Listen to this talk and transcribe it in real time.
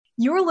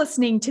You're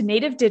listening to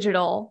Native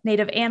Digital,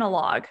 Native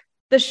Analog,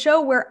 the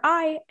show where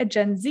I, a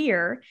Gen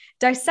Zer,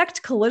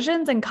 dissect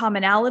collisions and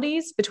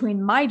commonalities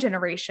between my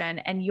generation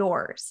and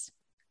yours.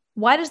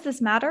 Why does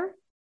this matter?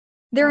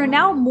 There are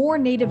now more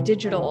native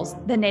digitals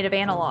than native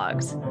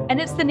analogs,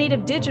 and it's the native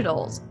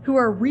digitals who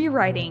are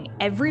rewriting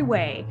every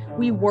way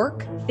we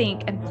work,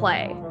 think, and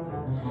play.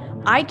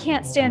 I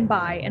can't stand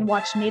by and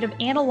watch native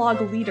analog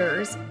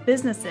leaders,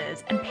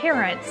 businesses, and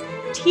parents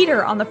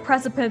teeter on the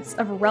precipice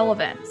of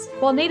irrelevance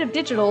while native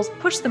digitals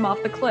push them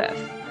off the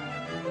cliff.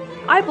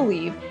 I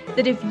believe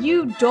that if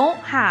you don't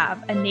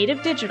have a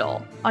native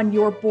digital on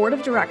your board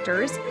of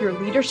directors, your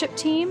leadership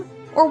team,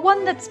 or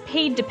one that's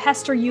paid to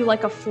pester you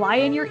like a fly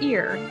in your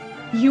ear,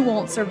 you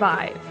won't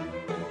survive.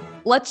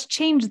 Let's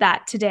change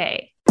that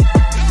today.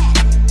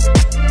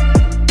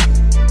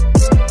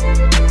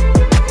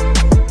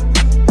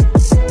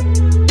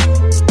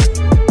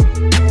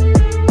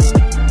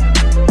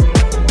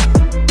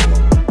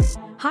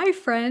 Hi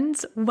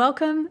friends,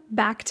 welcome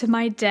back to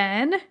my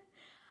den.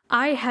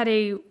 I had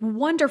a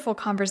wonderful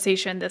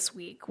conversation this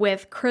week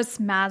with Chris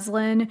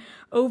Maslin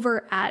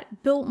over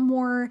at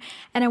Biltmore,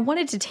 and I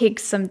wanted to take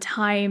some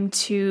time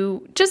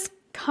to just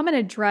come and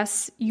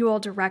address you all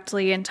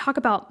directly and talk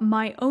about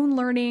my own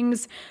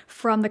learnings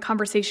from the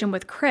conversation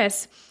with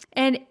Chris.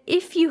 And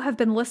if you have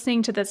been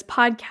listening to this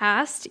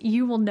podcast,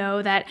 you will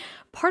know that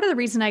part of the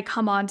reason I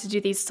come on to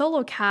do these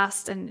solo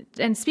casts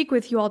and speak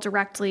with you all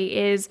directly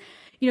is,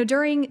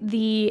 during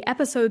the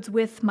episodes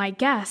with my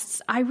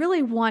guests, I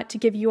really want to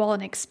give you all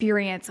an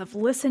experience of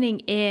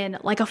listening in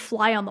like a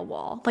fly on the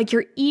wall, like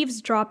you're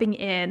eavesdropping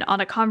in on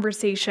a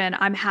conversation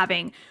I'm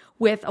having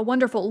with a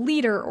wonderful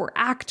leader or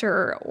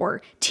actor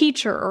or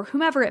teacher or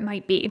whomever it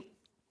might be.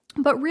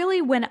 But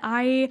really, when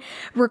I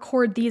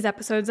record these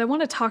episodes, I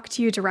want to talk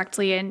to you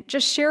directly and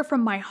just share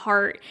from my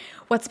heart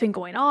what's been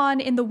going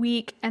on in the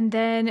week, and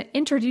then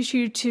introduce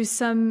you to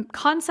some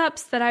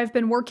concepts that I've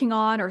been working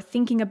on or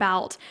thinking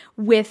about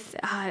with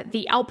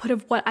the output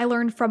of what I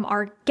learned from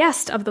our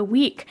guest of the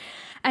week.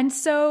 And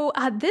so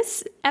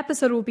this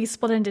episode will be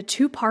split into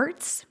two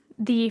parts.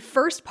 The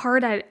first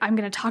part, I'm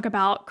going to talk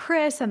about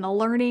Chris and the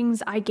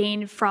learnings I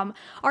gained from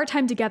our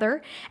time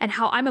together and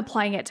how I'm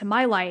applying it to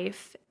my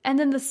life. And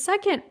then the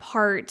second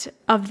part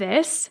of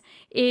this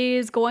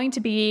is going to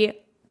be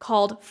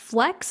called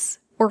Flex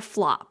or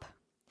Flop.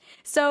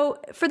 So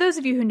for those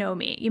of you who know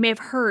me, you may have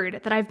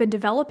heard that I've been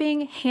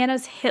developing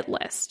Hannah's Hit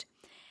List.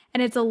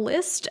 And it's a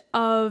list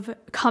of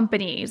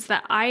companies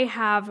that I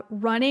have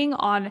running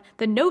on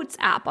the Notes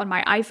app on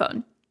my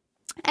iPhone.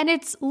 And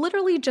it's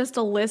literally just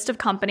a list of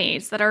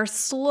companies that are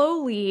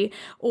slowly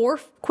or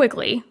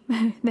quickly,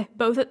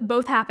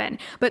 both happen,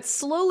 but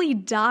slowly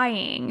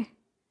dying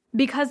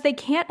because they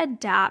can't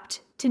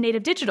adapt to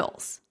native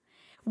digitals.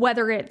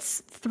 Whether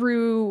it's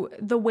through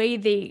the way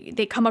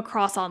they come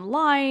across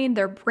online,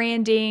 their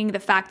branding, the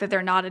fact that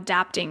they're not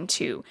adapting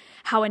to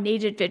how a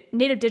native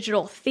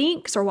digital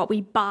thinks or what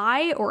we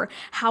buy or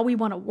how we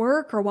want to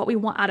work or what we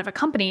want out of a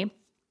company.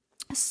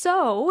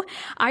 So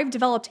I've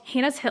developed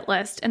Hannah's Hit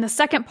List, and the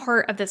second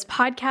part of this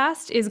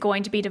podcast is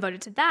going to be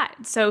devoted to that.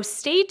 So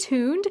stay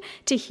tuned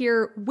to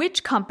hear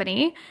which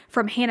company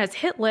from Hannah's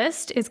Hit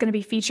List is going to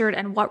be featured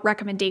and what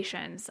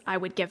recommendations I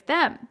would give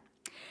them.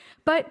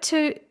 But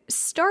to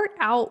start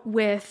out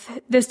with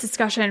this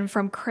discussion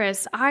from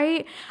Chris,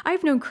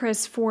 I've known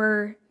Chris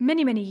for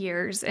many, many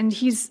years, and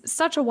he's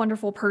such a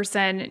wonderful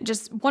person,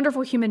 just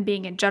wonderful human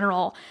being in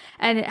general,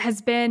 and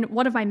has been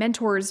one of my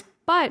mentors.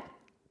 But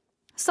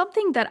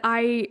something that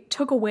I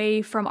took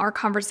away from our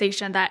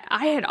conversation that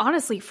I had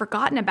honestly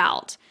forgotten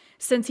about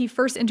since he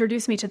first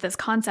introduced me to this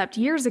concept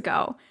years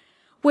ago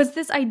was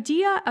this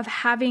idea of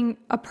having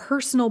a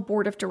personal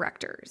board of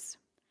directors.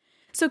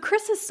 So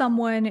Chris is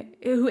someone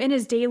who in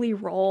his daily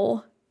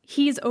role,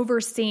 he's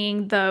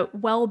overseeing the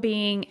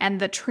well-being and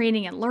the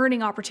training and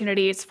learning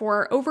opportunities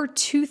for over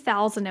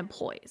 2,000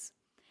 employees.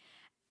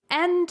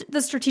 And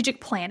the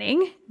strategic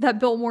planning that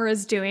Biltmore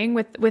is doing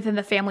within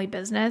the family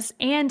business,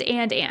 and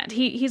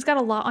he's got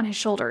a lot on his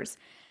shoulders.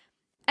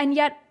 And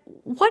yet,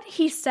 what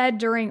he said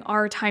during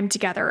our time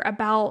together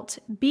about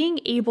being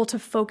able to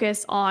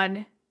focus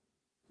on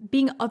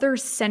being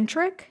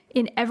other-centric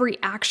in every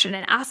action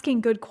and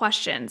asking good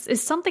questions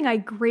is something I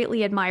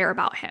greatly admire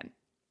about him.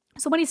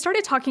 So when he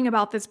started talking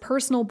about this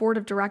personal board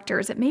of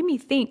directors, it made me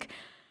think,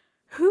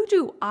 who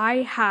do I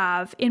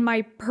have in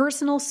my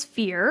personal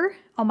sphere,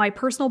 on my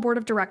personal board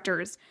of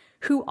directors,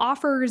 who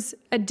offers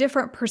a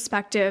different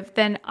perspective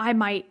than I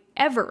might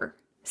ever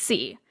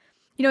see?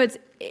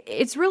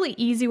 It's really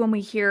easy when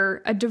we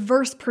hear a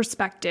diverse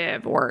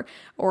perspective or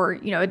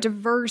a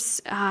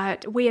diverse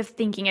way of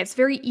thinking. It's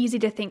very easy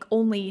to think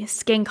only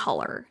skin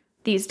color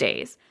these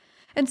days.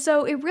 And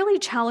so it really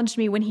challenged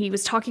me when he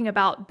was talking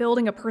about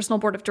building a personal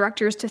board of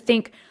directors to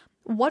think,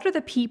 what are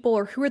the people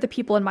or who are the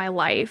people in my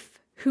life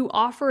who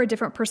offer a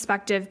different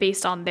perspective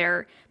based on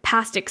their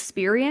past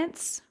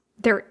experience,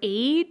 their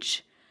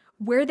age,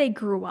 where they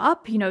grew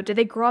up. Did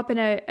they grow up in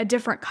a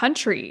different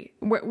country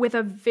with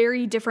a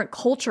very different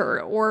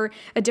culture or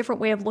a different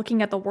way of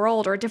looking at the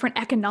world or a different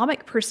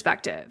economic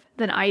perspective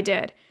than I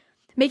did?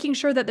 making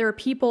sure that there are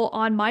people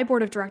on my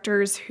board of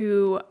directors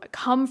who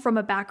come from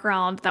a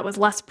background that was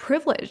less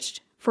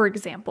privileged, for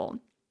example.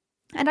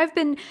 And I've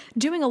been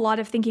doing a lot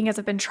of thinking as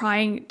I've been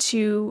trying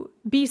to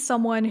be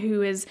someone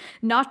who is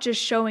not just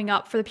showing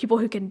up for the people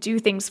who can do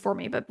things for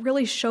me, but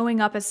really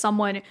showing up as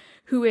someone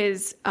who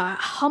is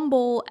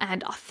humble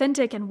and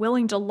authentic and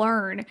willing to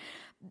learn.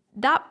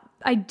 That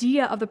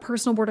idea of the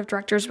personal board of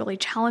directors really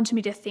challenged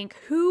me to think,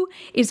 who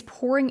is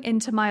pouring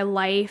into my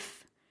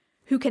life,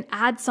 who can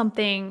add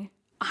something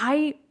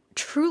I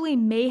truly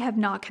may have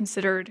not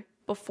considered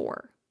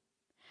before?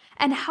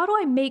 And how do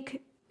I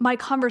make my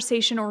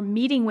conversation or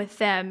meeting with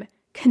them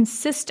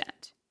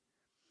consistent?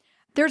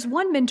 There's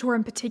one mentor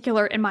in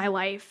particular in my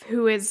life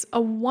who is a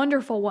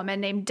wonderful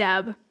woman named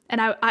Deb, and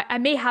I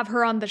may have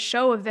her on the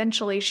show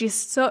eventually. She's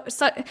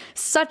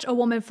such a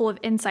woman full of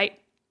insight.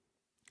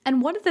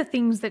 And one of the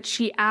things that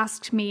she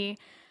asked me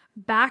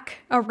back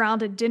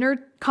around a dinner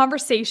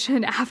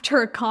conversation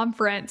after a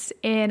conference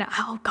in,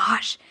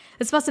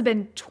 this must have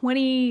been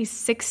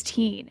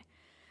 2016.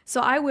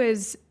 So I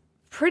was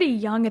pretty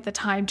young at the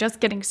time, just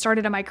getting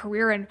started in my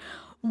career. And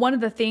one of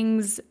the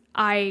things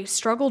I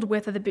struggled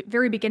with at the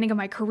very beginning of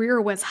my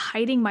career was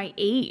hiding my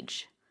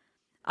age.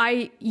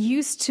 I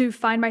used to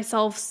find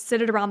myself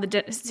seated around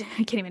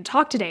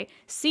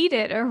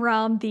seated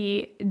around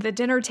the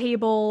dinner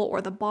table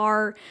or the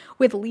bar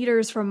with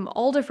leaders from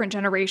all different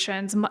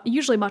generations,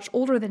 usually much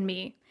older than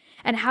me,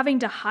 and having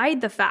to hide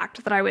the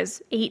fact that I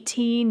was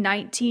 18,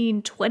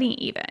 19, 20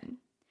 even.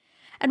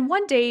 And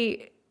one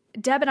day,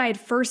 Deb and I had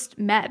first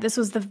met. This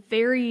was the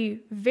very,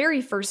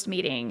 very first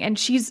meeting. And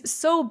she's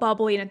so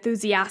bubbly and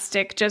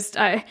enthusiastic.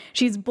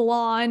 She's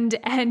blonde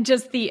and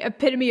just the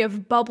epitome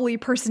of bubbly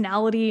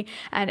personality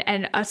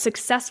and a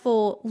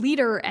successful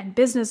leader and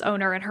business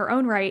owner in her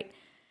own right.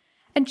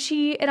 And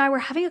she and I were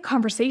having a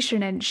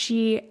conversation, and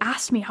she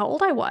asked me how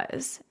old I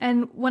was.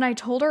 And when I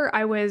told her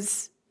I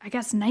was,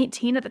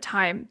 19 at the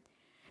time,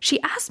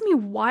 she asked me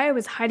why I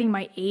was hiding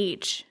my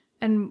age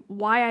and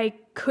why I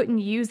couldn't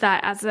use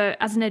that as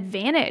an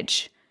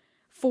advantage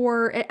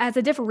as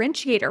a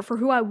differentiator for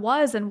who I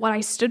was and what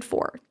I stood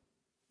for.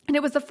 And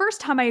it was the first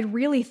time I had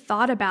really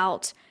thought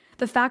about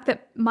the fact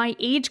that my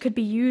age could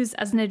be used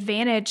as an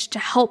advantage to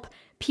help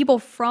people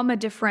from a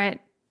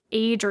different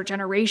age or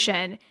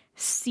generation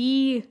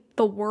see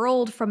the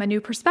world from a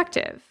new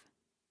perspective.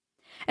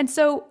 And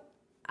so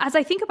as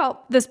I think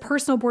about this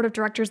personal board of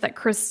directors that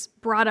Chris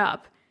brought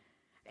up,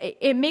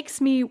 it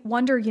makes me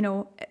wonder,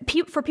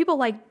 for people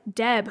like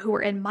Deb who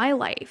are in my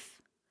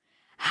life,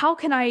 how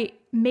can I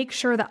make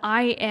sure that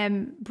I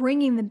am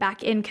bringing them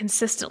back in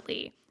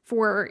consistently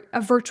for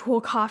a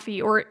virtual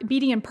coffee or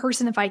meeting in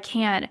person if I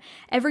can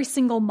every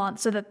single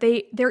month, so that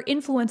their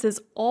influence is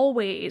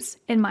always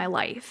in my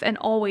life and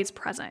always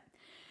present?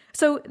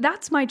 So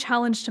that's my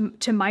challenge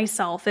to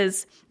myself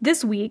is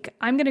this week,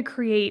 I'm going to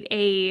create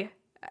a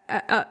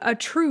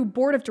true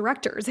board of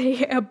directors,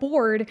 a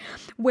board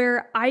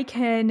where I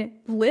can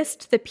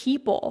list the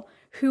people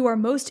who are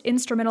most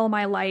instrumental in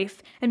my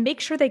life and make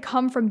sure they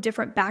come from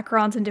different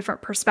backgrounds and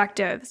different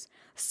perspectives,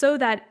 so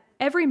that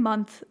every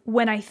month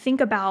when I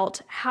think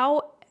about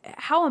how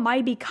am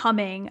I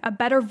becoming a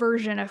better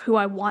version of who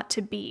I want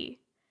to be,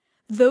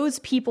 those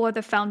people are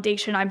the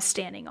foundation I'm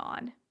standing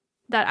on.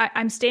 That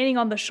I'm standing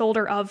on the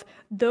shoulder of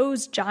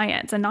those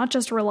giants and not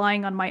just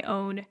relying on my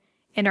own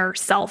inner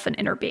self and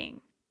inner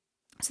being.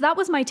 So that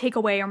was my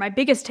takeaway, or my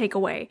biggest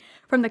takeaway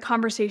from the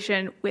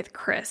conversation with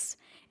Chris,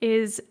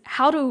 is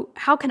how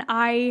can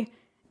I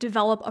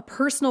develop a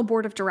personal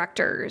board of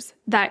directors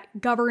that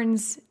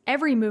governs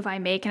every move I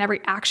make and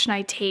every action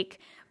I take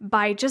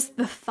by just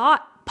the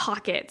thought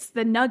pockets,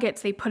 the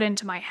nuggets they put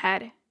into my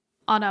head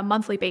on a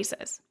monthly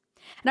basis.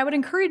 And I would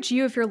encourage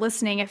you, if you're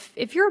listening,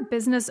 if you're a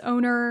business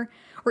owner,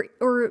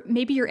 or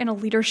maybe you're in a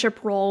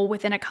leadership role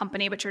within a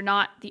company, but you're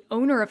not the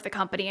owner of the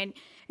company,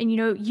 and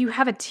you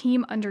have a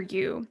team under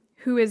you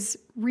who is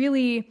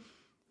really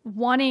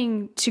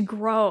wanting to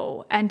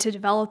grow and to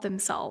develop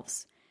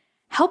themselves,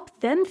 help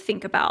them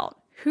think about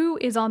who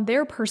is on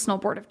their personal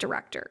board of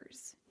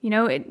directors.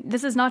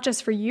 This is not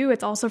just for you,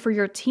 it's also for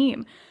your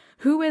team.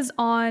 Who is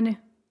on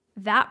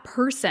that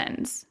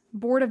person's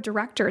board of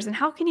directors, and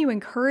how can you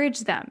encourage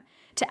them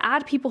to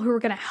add people who are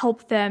going to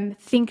help them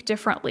think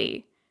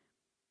differently?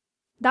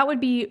 That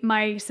would be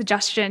my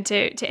suggestion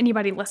to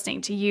anybody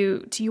listening, to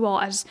you all,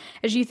 as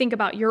you think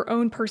about your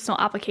own personal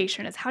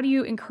application, is how do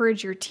you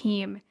encourage your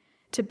team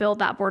to build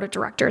that board of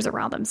directors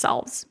around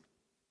themselves?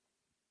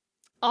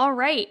 All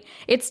right,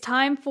 it's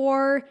time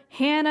for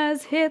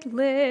Hannah's Hit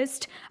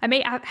List. I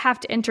may have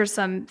to enter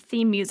some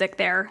theme music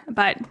there,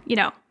 but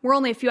we're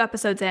only a few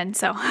episodes in,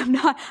 so I'm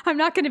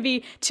not going to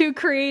be too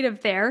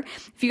creative there.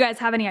 If you guys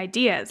have any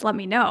ideas, let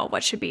me know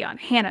what should be on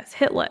Hannah's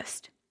Hit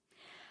List.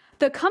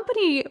 The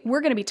company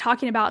we're going to be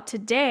talking about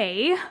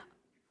today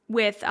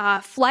with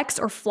Flex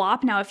or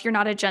Flop. Now, if you're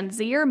not a Gen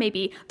Zer,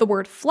 maybe the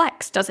word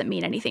flex doesn't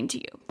mean anything to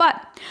you. But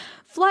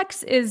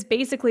flex is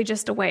basically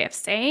just a way of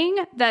saying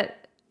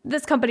that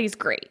this company's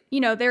great.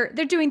 They're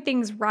doing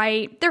things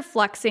right. They're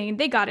flexing.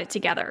 They got it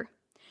together.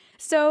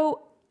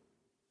 So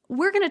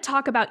we're going to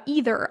talk about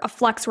either a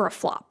flex or a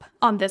flop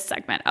on this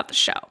segment of the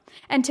show.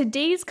 And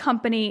today's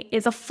company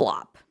is a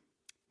flop.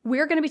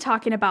 We're going to be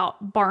talking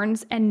about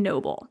Barnes &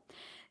 Noble.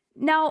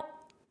 Now,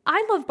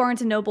 I love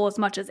Barnes & Noble as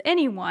much as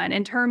anyone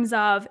in terms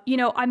of,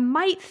 I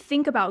might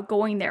think about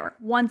going there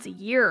once a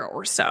year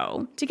or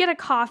so to get a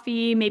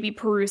coffee, maybe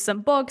peruse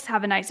some books,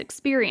 have a nice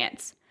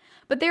experience.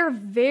 But they're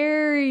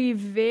very,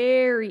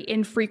 very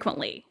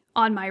infrequently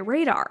on my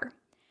radar.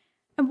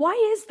 And why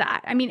is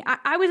that? I mean,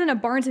 I was in a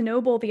Barnes &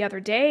 Noble the other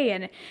day,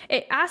 and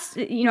it asked,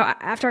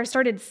 after I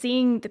started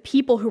seeing the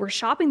people who were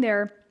shopping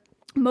there,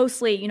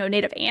 mostly,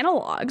 native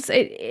analogs,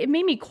 it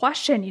made me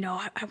question,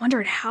 I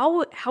wondered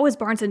how is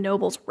Barnes &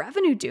 Noble's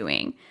revenue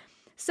doing?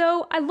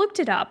 So I looked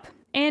it up,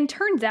 and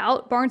turns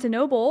out Barnes &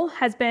 Noble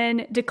has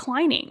been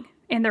declining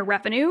in their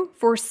revenue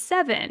for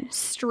 7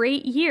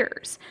 straight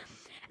years.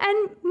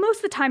 And most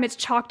of the time it's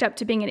chalked up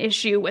to being an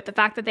issue with the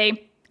fact that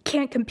they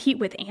can't compete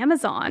with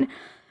Amazon.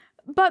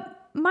 But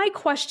my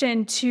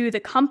question to the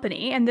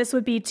company, and this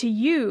would be to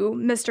you,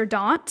 Mr.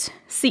 Daunt,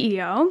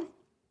 CEO,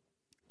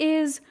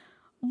 is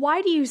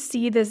why do you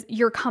see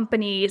your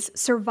company's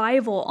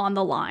survival on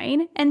the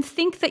line and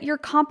think that your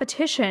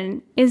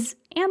competition is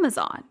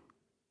Amazon?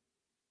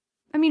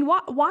 I mean,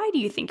 why do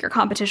you think your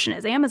competition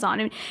is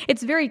Amazon? I mean,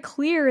 it's very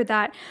clear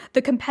that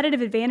the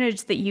competitive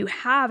advantage that you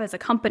have as a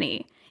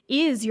company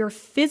is your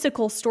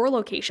physical store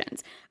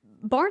locations.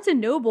 Barnes &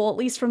 Noble, at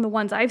least from the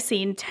ones I've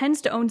seen, tends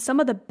to own some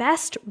of the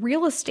best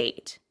real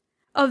estate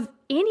of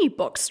any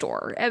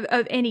bookstore,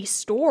 of any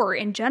store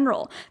in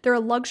general. They're a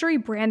luxury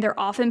brand. They're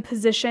often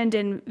positioned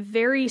in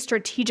very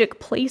strategic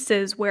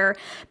places where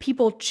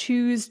people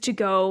choose to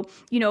go,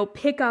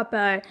 pick up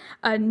a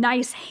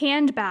nice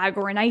handbag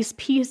or a nice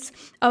piece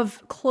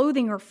of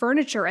clothing or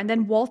furniture and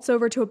then waltz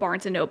over to a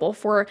Barnes & Noble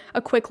for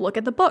a quick look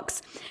at the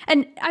books.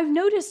 And I've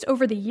noticed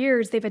over the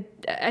years they've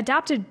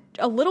adapted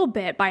a little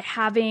bit by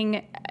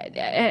having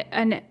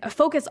a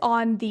focus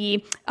on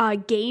the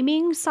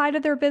gaming side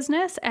of their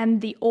business and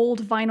the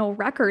old vinyl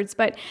records.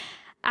 But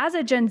as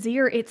a Gen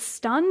Zer, it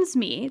stuns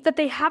me that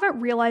they haven't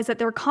realized that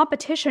their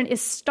competition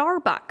is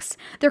Starbucks.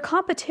 Their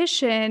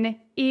competition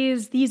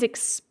is these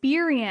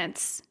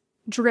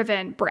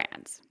experience-driven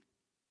brands.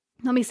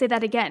 Let me say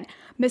that again.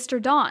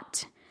 Mr.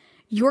 Daunt,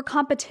 your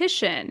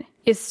competition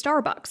is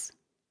Starbucks.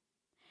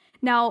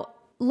 Now,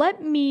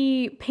 let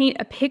me paint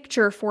a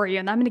picture for you,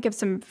 and I'm going to give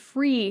some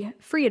free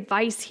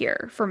advice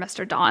here for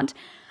Mr. Daunt.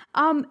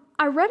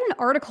 I read an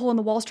article in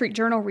the Wall Street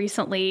Journal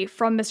recently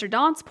from Mr.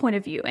 Daunt's point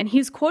of view, and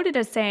he's quoted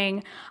as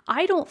saying,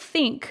 "I don't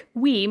think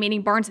we,"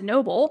 meaning Barnes &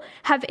 Noble,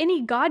 "have any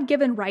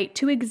God-given right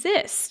to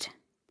exist."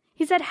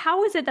 He said,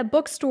 how is it that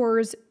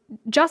bookstores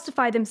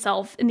justify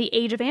themselves in the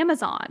age of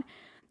Amazon?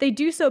 They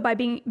do so by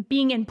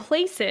being in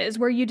places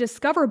where you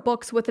discover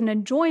books with an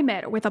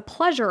enjoyment, with a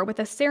pleasure, with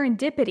a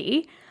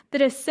serendipity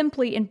that is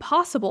simply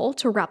impossible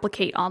to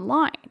replicate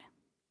online.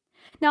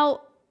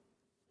 Now,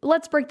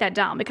 let's break that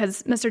down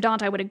because, Mr.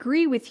 Daunt, I would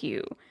agree with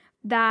you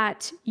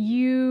that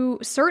you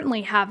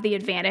certainly have the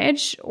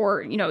advantage,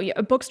 or,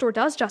 a bookstore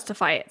does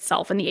justify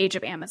itself in the age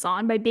of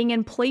Amazon by being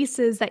in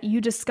places that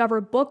you discover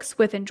books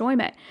with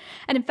enjoyment.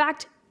 And in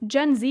fact,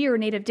 Gen Z or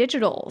native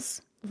digitals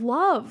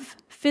love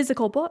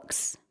physical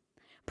books.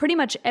 Pretty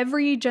much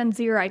every Gen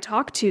Zer I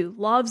talk to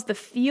loves the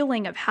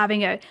feeling of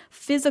having a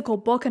physical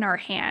book in our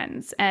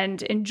hands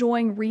and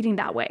enjoying reading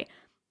that way.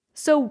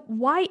 So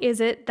why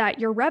is it that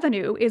your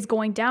revenue is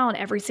going down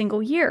every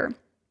single year?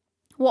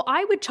 Well,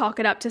 I would chalk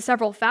it up to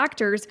several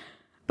factors,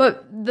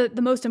 but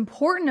the most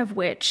important of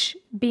which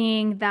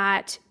being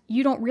that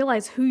you don't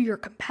realize who your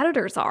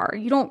competitors are.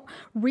 You don't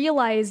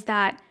realize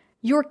that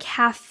your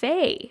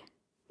cafe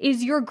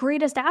is your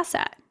greatest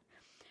asset.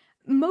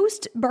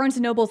 Most Barnes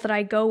 & Nobles that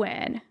I go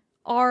in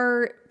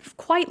are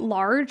quite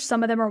large.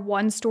 Some of them are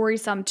 1-story,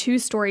 some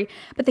 2-story,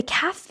 but the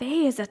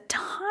cafe is a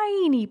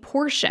tiny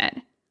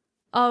portion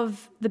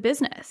of the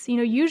business.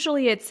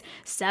 Usually it's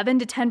 7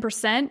 to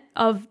 10%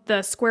 of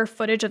the square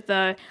footage of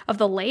the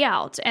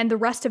layout, and the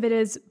rest of it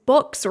is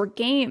books or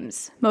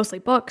games, mostly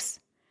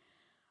books.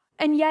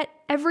 And yet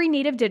every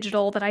native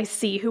digital that I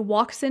see who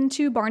walks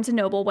into Barnes &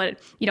 Noble, I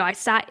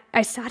sat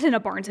in a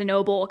Barnes &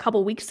 Noble a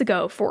couple weeks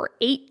ago for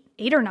 8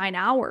 or 9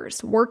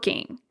 hours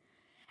working.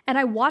 And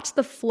I watched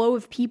the flow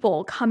of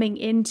people coming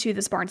into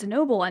this Barnes &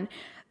 Noble, and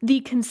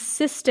the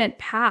consistent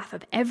path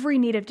of every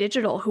native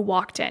digital who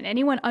walked in,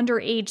 anyone under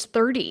age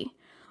 30,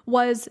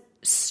 was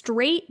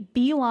straight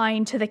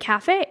beeline to the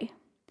cafe.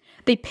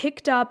 They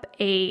picked up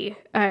a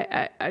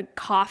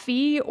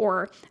coffee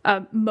or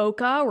a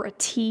mocha or a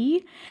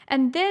tea,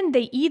 and then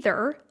they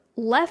either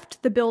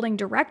left the building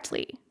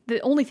directly.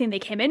 The only thing they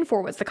came in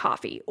for was the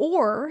coffee,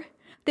 or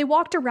they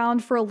walked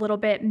around for a little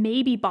bit,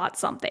 maybe bought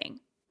something,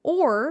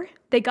 or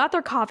they got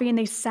their coffee and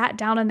they sat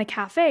down in the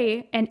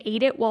cafe and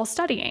ate it while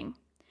studying.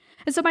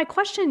 And so my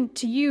question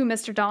to you,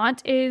 Mr.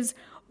 Daunt, is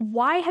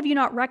why have you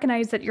not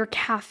recognized that your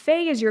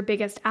cafe is your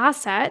biggest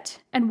asset,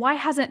 and why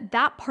hasn't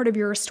that part of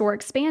your store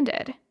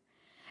expanded?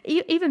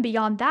 Even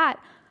beyond that,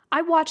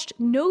 I watched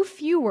no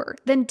fewer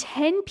than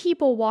 10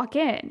 people walk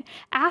in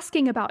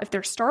asking about if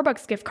their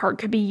Starbucks gift card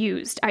could be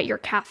used at your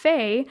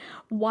cafe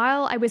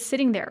while I was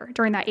sitting there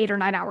during that 8 or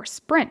 9 hour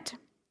sprint.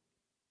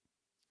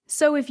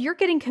 So if you're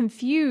getting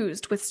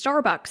confused with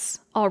Starbucks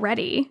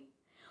already,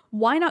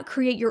 why not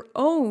create your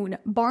own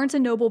Barnes &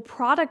 Noble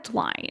product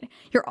line,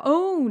 your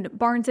own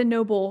Barnes &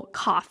 Noble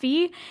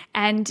coffee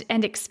and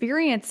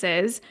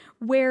experiences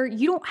where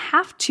you don't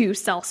have to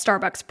sell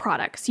Starbucks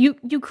products. You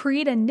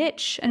create a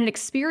niche and an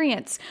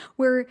experience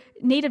where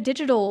native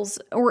digitals,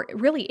 or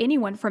really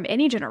anyone from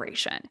any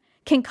generation,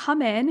 can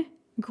come in,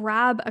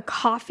 grab a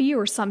coffee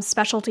or some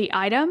specialty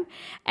item,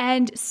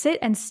 and sit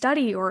and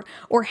study or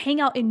hang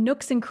out in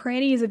nooks and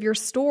crannies of your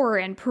store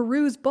and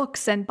peruse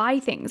books and buy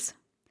things.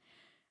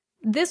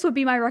 This would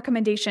be my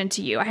recommendation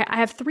to you. I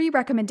have 3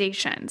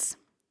 recommendations.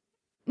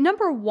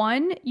 Number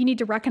 1, you need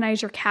to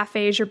recognize your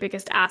cafe as your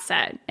biggest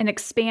asset and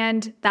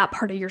expand that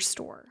part of your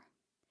store.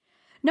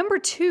 Number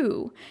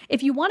 2,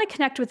 if you want to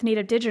connect with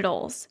native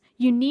digitals,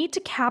 you need to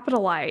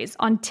capitalize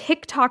on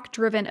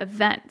TikTok-driven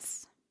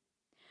events.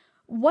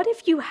 What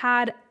if you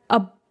had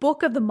a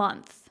book of the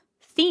month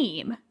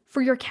theme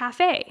for your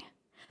cafe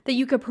that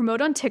you could promote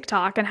on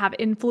TikTok and have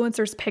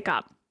influencers pick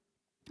up?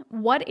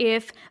 What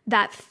if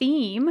that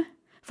theme,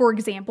 for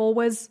example,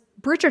 was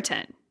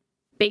Bridgerton,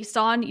 based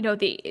on,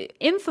 the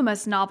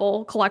infamous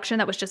novel collection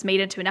that was just made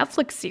into a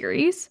Netflix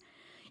series?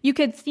 You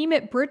could theme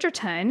it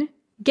Bridgerton,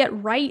 get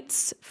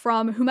rights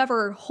from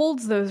whomever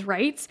holds those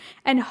rights,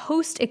 and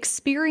host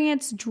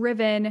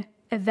experience-driven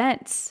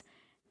events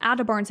at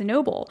a Barnes &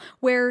 Noble,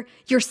 where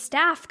your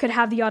staff could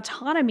have the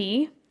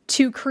autonomy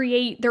to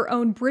create their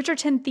own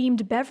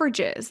Bridgerton-themed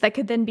beverages that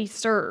could then be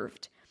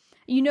served.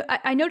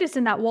 I noticed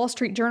in that Wall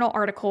Street Journal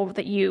article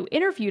that you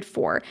interviewed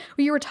for,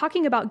 where you were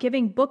talking about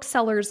giving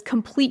booksellers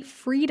complete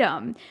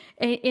freedom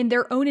in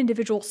their own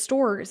individual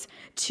stores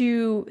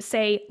to,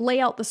 say, lay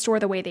out the store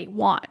the way they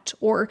want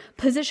or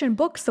position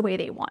books the way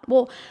they want.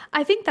 Well,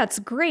 I think that's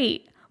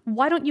great.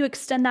 Why don't you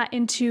extend that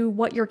into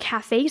what your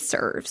cafe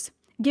serves?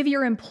 Give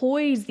your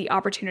employees the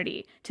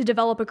opportunity to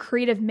develop a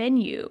creative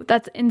menu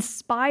that's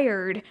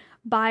inspired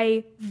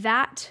by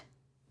that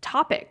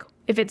topic.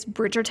 If it's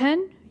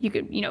Bridgerton, you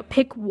could,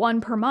 pick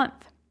one per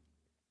month.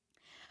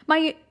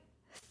 My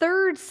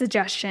third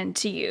suggestion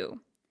to you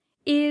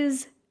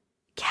is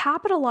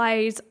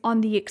capitalize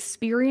on the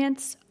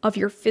experience of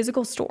your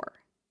physical store.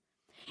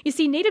 You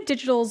see, native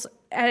digitals,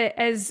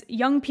 as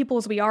young people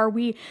as we are,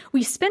 we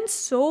spend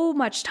so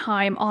much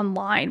time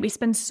online. We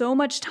spend so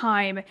much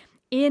time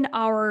in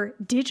our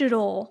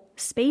digital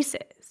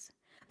spaces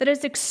that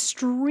it's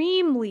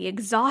extremely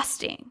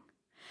exhausting.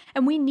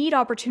 And we need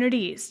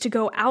opportunities to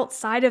go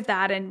outside of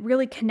that and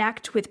really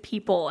connect with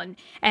people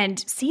and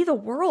see the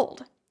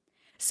world.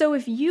 So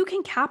if you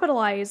can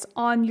capitalize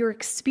on your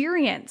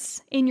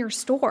experience in your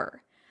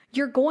store,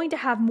 you're going to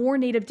have more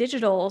native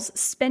digitals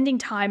spending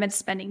time and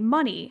spending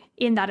money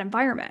in that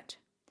environment.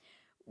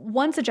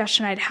 One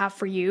suggestion I'd have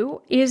for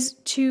you is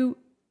to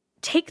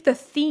take the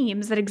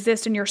themes that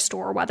exist in your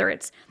store, whether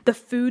it's the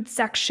food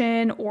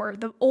section or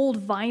the old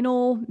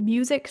vinyl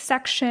music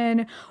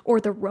section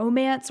or the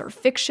romance or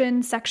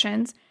fiction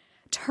sections,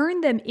 turn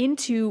them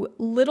into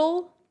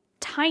little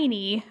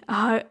tiny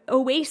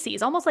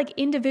oases, almost like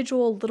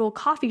individual little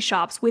coffee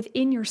shops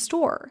within your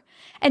store,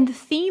 and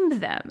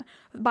theme them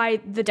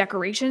by the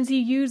decorations you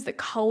use, the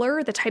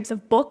color, the types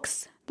of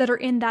books that are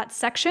in that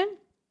section.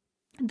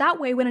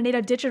 That way, when a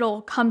native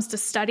digital comes to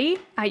study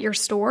at your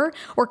store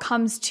or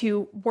comes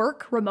to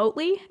work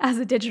remotely as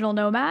a digital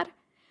nomad,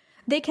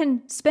 they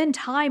can spend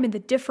time in the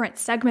different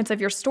segments of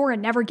your store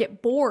and never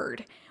get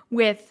bored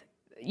with,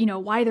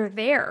 why they're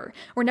there,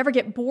 or never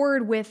get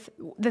bored with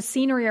the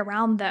scenery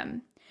around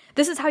them.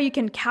 This is how you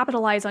can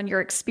capitalize on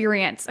your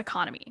experience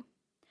economy.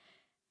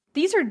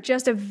 These are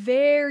just a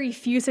very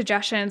few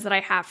suggestions that I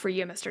have for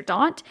you, Mr.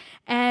 Daunt,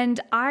 and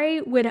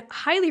I would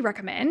highly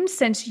recommend,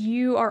 since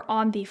you are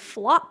on the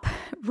flop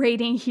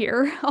rating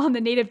here on the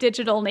Native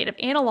Digital, Native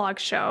Analog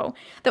show,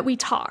 that we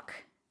talk,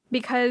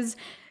 because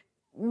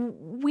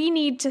we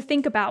need to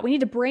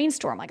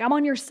brainstorm. Like, I'm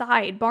on your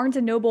side. Barnes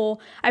 &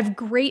 Noble, I have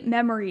great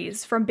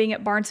memories from being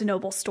at Barnes &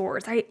 Noble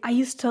stores. I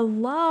used to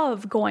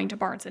love going to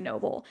Barnes &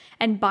 Noble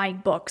and buying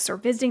books or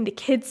visiting the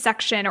kids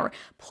section or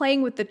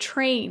playing with the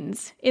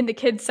trains in the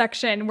kids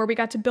section where we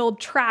got to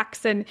build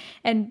tracks and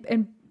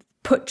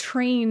put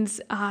trains,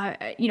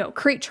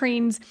 create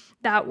trains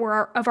that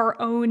were of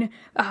our own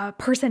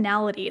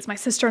personalities. My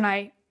sister and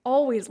I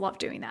always loved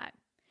doing that.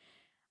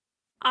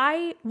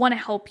 I want to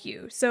help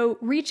you, so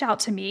reach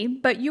out to me,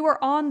 but you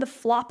are on the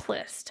flop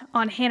list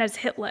on Hannah's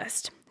hit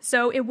list.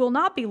 So it will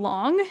not be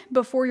long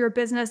before your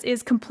business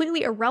is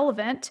completely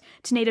irrelevant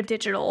to native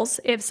digitals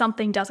if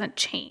something doesn't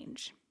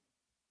change.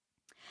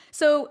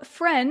 So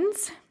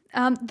friends,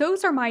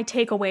 those are my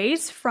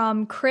takeaways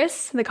from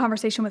Chris, the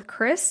conversation with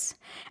Chris,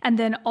 and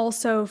then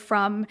also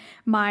from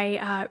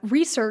my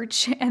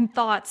research and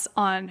thoughts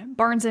on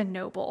Barnes &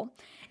 Noble.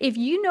 If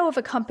you know of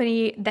a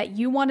company that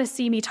you want to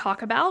see me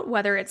talk about,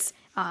 whether it's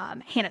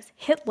Hannah's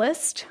Hit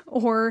List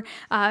or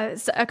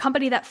a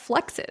company that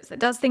flexes, that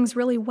does things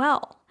really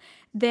well,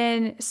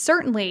 then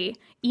certainly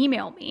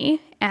email me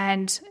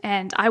and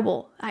I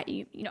will,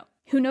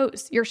 who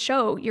knows, your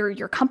show,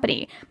 your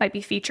company might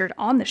be featured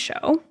on the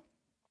show.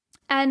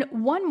 And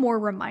one more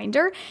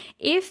reminder,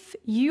 if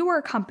you are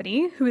a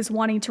company who is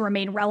wanting to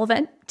remain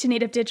relevant to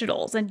Native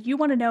Digitals and you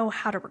want to know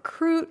how to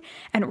recruit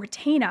and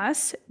retain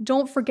us,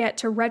 don't forget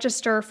to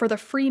register for the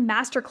free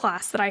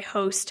masterclass that I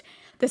host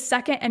the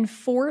second and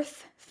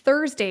fourth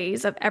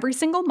Thursdays of every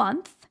single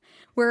month,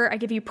 where I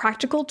give you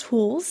practical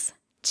tools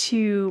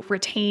to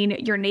retain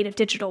your Native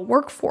Digital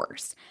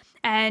workforce.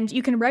 And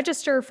you can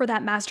register for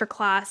that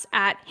masterclass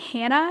at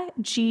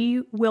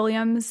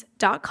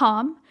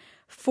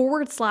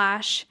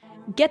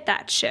hannahgwilliams.com/get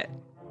that shit.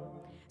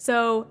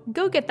 So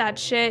go get that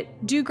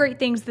shit, do great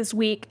things this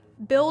week,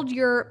 build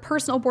your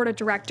personal board of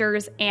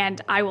directors,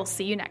 and I will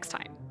see you next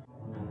time.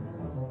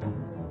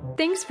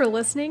 Thanks for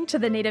listening to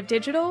the Native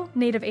Digital,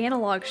 Native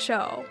Analog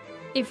show.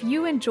 If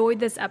you enjoyed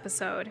this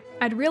episode,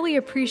 I'd really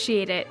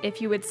appreciate it if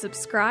you would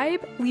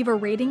subscribe, leave a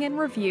rating and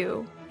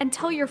review, and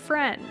tell your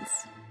friends.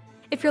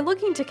 If you're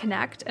looking to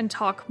connect and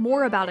talk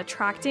more about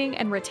attracting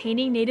and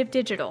retaining Native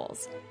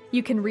Digitals,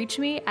 you can reach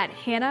me at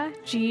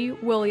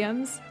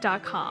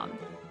hannahgwilliams.com.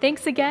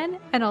 Thanks again,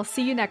 and I'll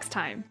see you next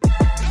time.